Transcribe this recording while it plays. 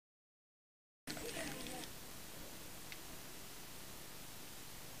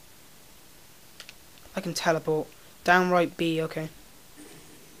I can teleport. Downright B, okay.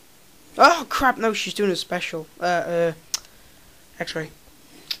 Oh crap, no, she's doing a special. X-ray.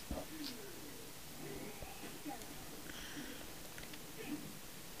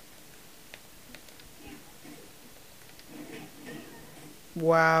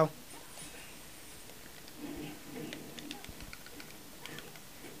 Wow.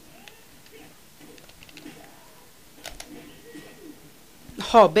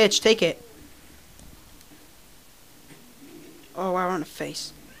 Oh, bitch, take it. Oh, wow, on the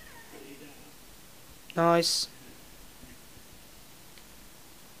face. Nice.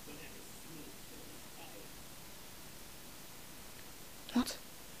 What?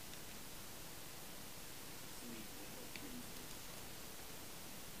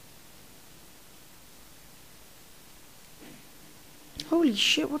 Holy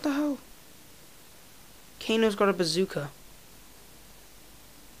shit, what the hell? Kano's got a bazooka.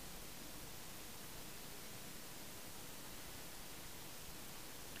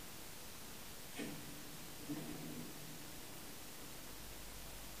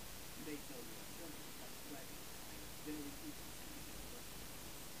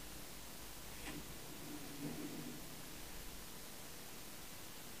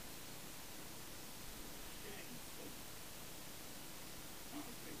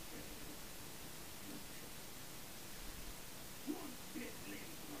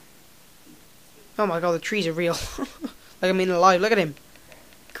 Oh my god, the trees are real. Like, I mean alive, look at him.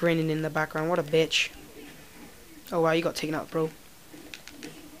 Grinning in the background, what a bitch. Oh wow, you got taken out, bro.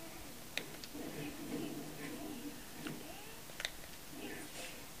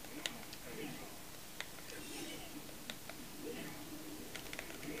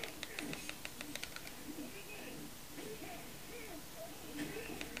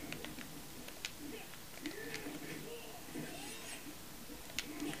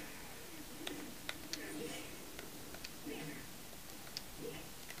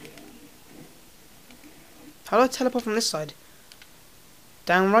 How do I teleport from this side?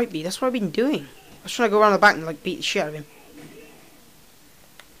 Down right B, that's what I've been doing. I was trying to go around the back and like beat the shit out of him.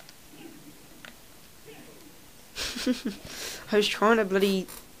 I was trying to bloody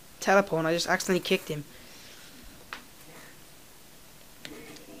teleport and I just accidentally kicked him.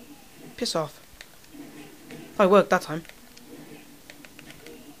 Piss off. Oh, it worked that time.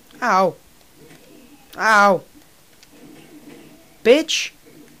 Ow. Ow. Bitch.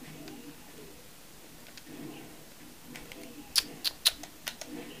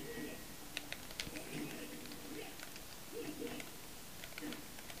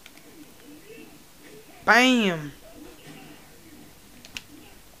 Bam!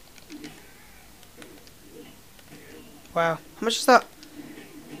 Wow, how much is that?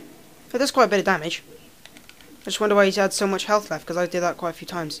 Oh, that's quite a bit of damage. I just wonder why he's had so much health left, because I did that quite a few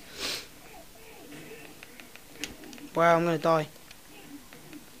times. Wow, I'm gonna die.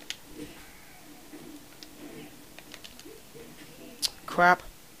 Crap.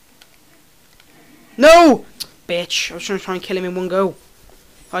 No! Bitch, I was trying to kill him in one go.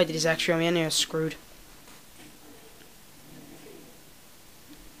 I did his extra on me anyway, I was screwed.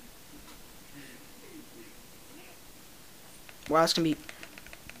 Wow, that's gonna be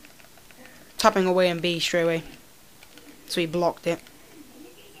tapping away and B straight away. So he blocked it.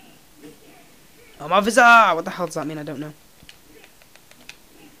 Oh my visa! What the hell does that mean? I don't know.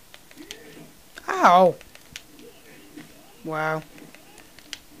 Ow! Wow.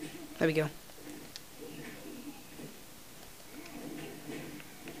 There we go.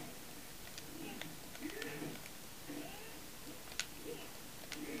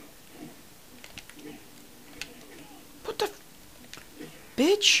 What the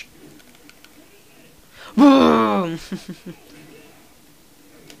bitch? Boom!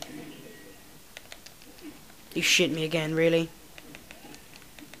 You shit me again, really?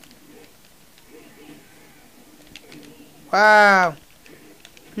 Wow.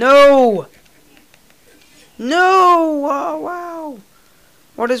 No! No! Oh, wow.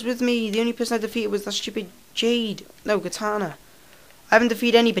 What is with me? The only person I defeated was that stupid Jade. No, Katana. I haven't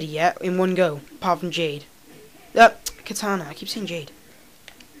defeated anybody yet in one go, apart from Jade. Katana. I keep saying Jade.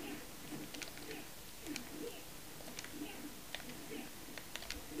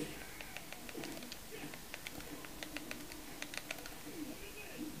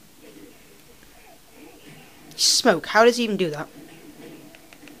 Smoke. How does he even do that?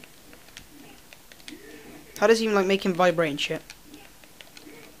 How does he even like make him vibrate and shit?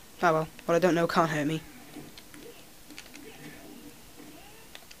 Oh well. What I don't know can't hurt me.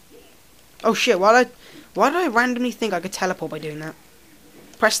 Oh shit, why did I randomly think I could teleport by doing that?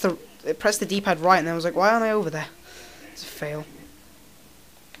 Press the D-pad right and then I was like, why aren't I over there? It's a fail.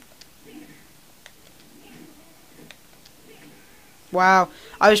 Wow.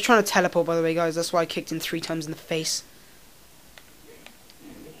 I was trying to teleport, by the way, guys. That's why I kicked him 3 times in the face.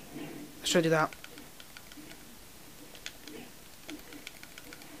 Let's try to do that.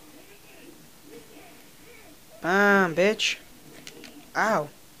 Bam, bitch. Ow.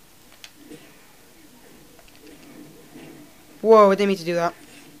 Whoa, I didn't mean to do that.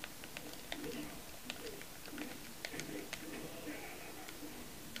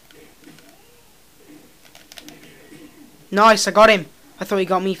 Nice, I got him. I thought he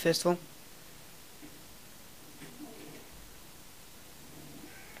got me first of all.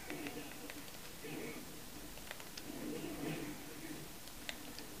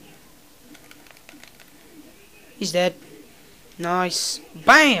 He's dead. Nice.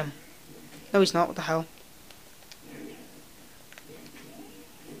 Bam! No, he's not. What the hell?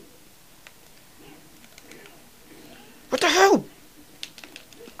 What the hell?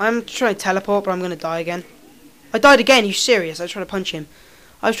 I'm trying to teleport, but I'm gonna die again. I died again. Are you serious? I was trying to punch him.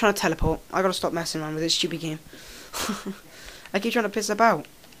 I was trying to teleport. I gotta stop messing around with this stupid game. I keep trying to piss about.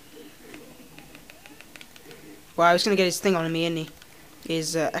 Wow, he's gonna get his thing on me, isn't he?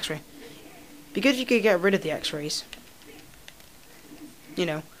 His X-ray. Be good if you could get rid of the X-rays. You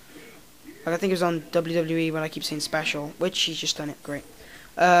know, like I think it was on WWE when I keep saying special, which he's just done it. Great.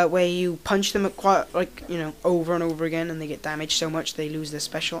 Where you punch them at quite like over and over again, and they get damaged so much they lose their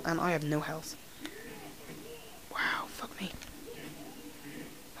special, and I have no health. Wow, fuck me.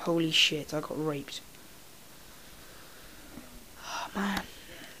 Holy shit, I got raped. Oh man,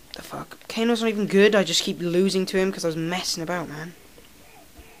 the fuck. Kano's not even good. I just keep losing to him because I was messing about, man.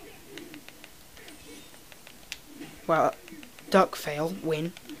 Well, duck fail,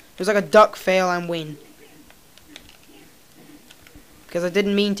 win. It was like a duck fail and win. Because I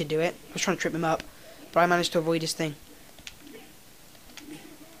didn't mean to do it. I was trying to trip him up. But I managed to avoid his thing.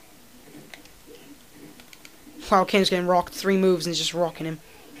 Wow, Kane's getting rocked. 3 moves and he's just rocking him.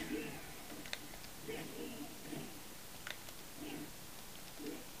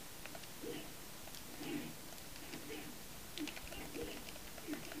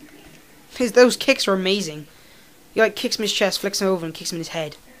 Those kicks are amazing. He like kicks him in his chest, flicks him over and kicks him in his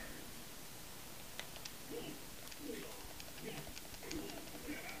head.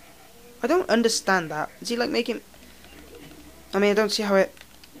 I don't understand that. Is he like making... I mean, I don't see how it...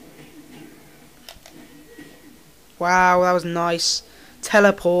 Wow, that was nice.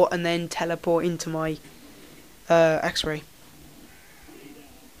 Teleport and then teleport into my X-ray.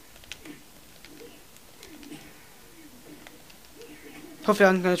 Hopefully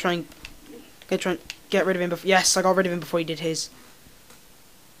I'm going to try and get rid of him before... Yes, I got rid of him before he did his.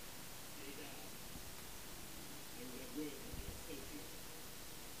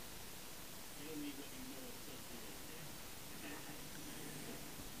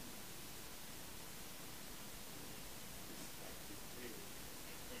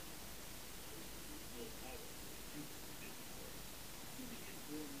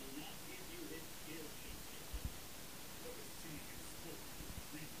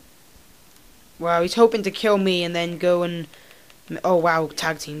 Wow, he's hoping to kill me and then go and... Oh wow,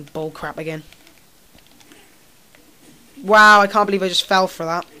 tag team bull crap again. Wow, I can't believe I just fell for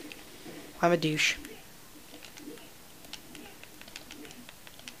that. I'm a douche.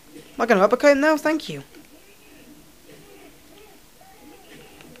 Am I gonna uppercut him now? Thank you.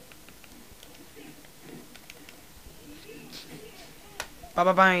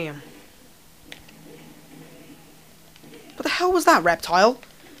 Ba-ba-bam. What the hell was that, reptile?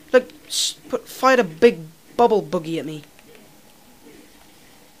 Like, fired a big bubble boogie at me.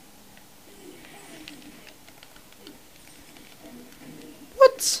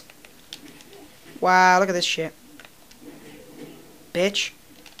 What? Wow, look at this shit. Bitch.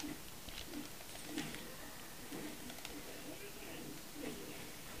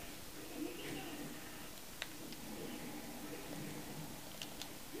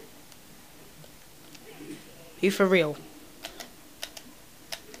 You for real?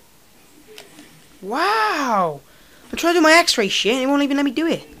 Wow! I'm trying to do my X-ray shit and it won't even let me do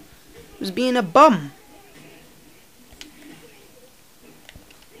it. It was being a bum.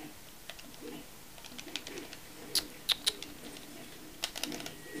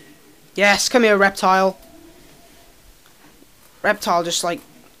 Yes, come here, reptile. Reptile just like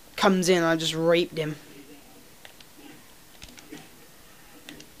comes in and I just raped him.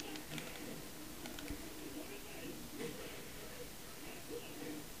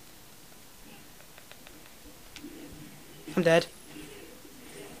 I'm dead.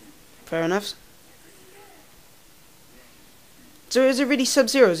 Fair enough. So is it really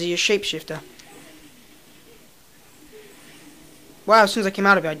Sub-Zero? Is he a shapeshifter? Wow, as soon as I came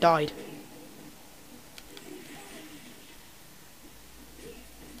out of it, I died.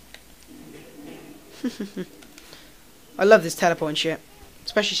 I love this teleporting shit.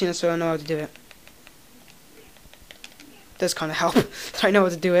 Especially since I know how to do it. Does kind of help that I know how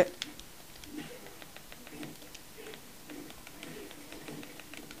to do it.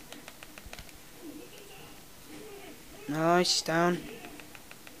 Nice, he's down.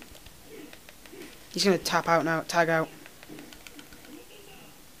 He's gonna tap out now, tag out.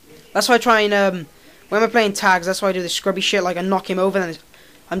 That's why I try and, when we're playing tags, that's why I do the scrubby shit, like I knock him over, and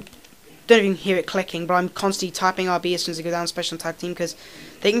don't even hear it clicking, but I'm constantly tapping RB as soon as I go down, especially on tag team, because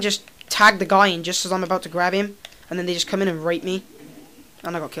they can just tag the guy in just as I'm about to grab him, and then they just come in and rape me.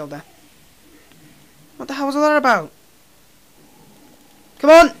 And I got killed there. What the hell was all that about? Come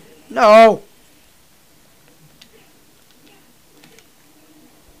on! No!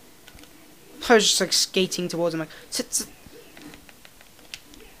 I was just like skating towards him like sit, sit.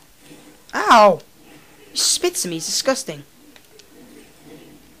 Ow! He spits at me, it's disgusting.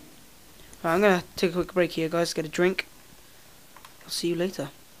 Right, I'm gonna take a quick break here guys, get a drink. I'll see you later.